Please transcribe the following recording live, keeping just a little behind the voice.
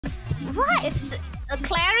What? It's a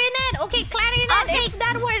clarinet. Okay, clarinet. Okay. If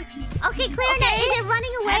that works. Okay, clarinet. Okay. Is it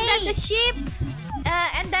running away? And then the sheep.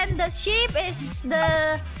 And then the sheep is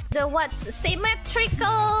the what's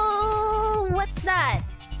symmetrical? What's that?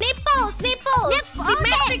 Nipples.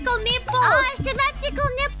 Symmetrical nipples. Symmetrical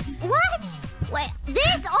What? Wait,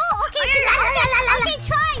 this? Oh, okay. Okay,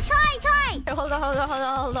 try. Hold on.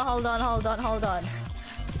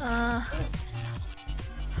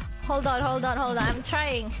 Hold on. I'm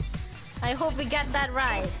trying. I hope we get that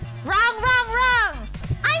right. Wrong.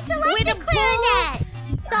 I selected clarinet.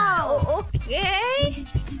 Oh, okay.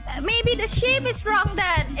 Maybe the shape is wrong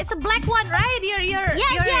then. It's a black one, right? You're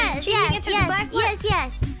changing it to the black one.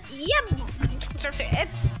 Yes. Yep.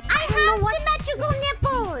 It's. I have symmetrical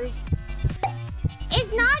nipples.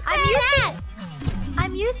 It's not clarinet.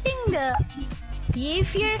 I'm using the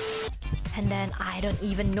behavior, and then I don't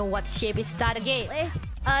even know what shape is that again.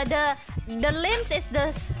 The limbs is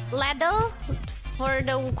the ladle for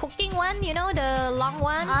the cooking one, you know, the long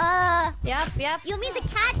one. Yep. You mean the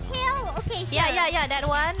cat tail? Okay, sure. Yeah, that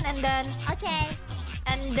one, and then. Okay.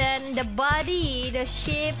 And then the body, the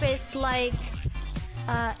shape is like.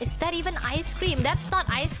 Is that even ice cream? That's not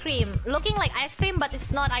ice cream. Looking like ice cream, but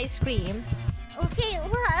it's not ice cream. Okay,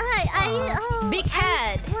 what? Big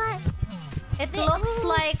head. What? It looks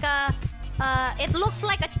like a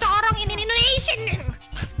corong in Indonesian.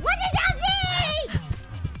 What does that mean?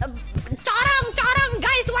 Corong,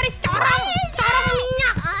 guys. What is corong? Corong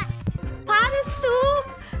minyak. Pansu.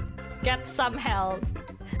 Get some help.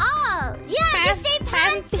 Oh, yeah, just say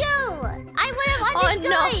pantsu. I would have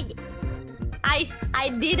understood. Oh, no. I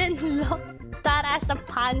didn't look that as a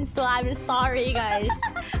pansu. I'm sorry, guys.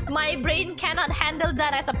 My brain cannot handle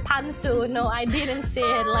that as a pansu. No, I didn't say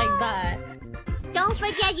it like that. Don't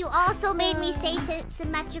forget, you also made me say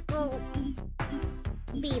symmetrical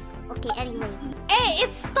beep. Okay, anyway. Hey,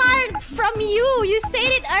 it started from you. You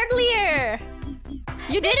said it earlier.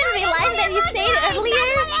 You didn't realize that you said it earlier?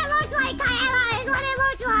 That's what it looked like, Kiara. It's what it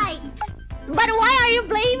looked like. But why are you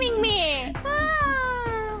blaming me?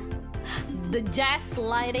 The jazz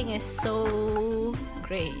lighting is so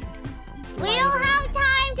great. We don't have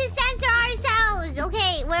time to censor ourselves.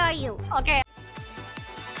 Okay, where are you? Okay.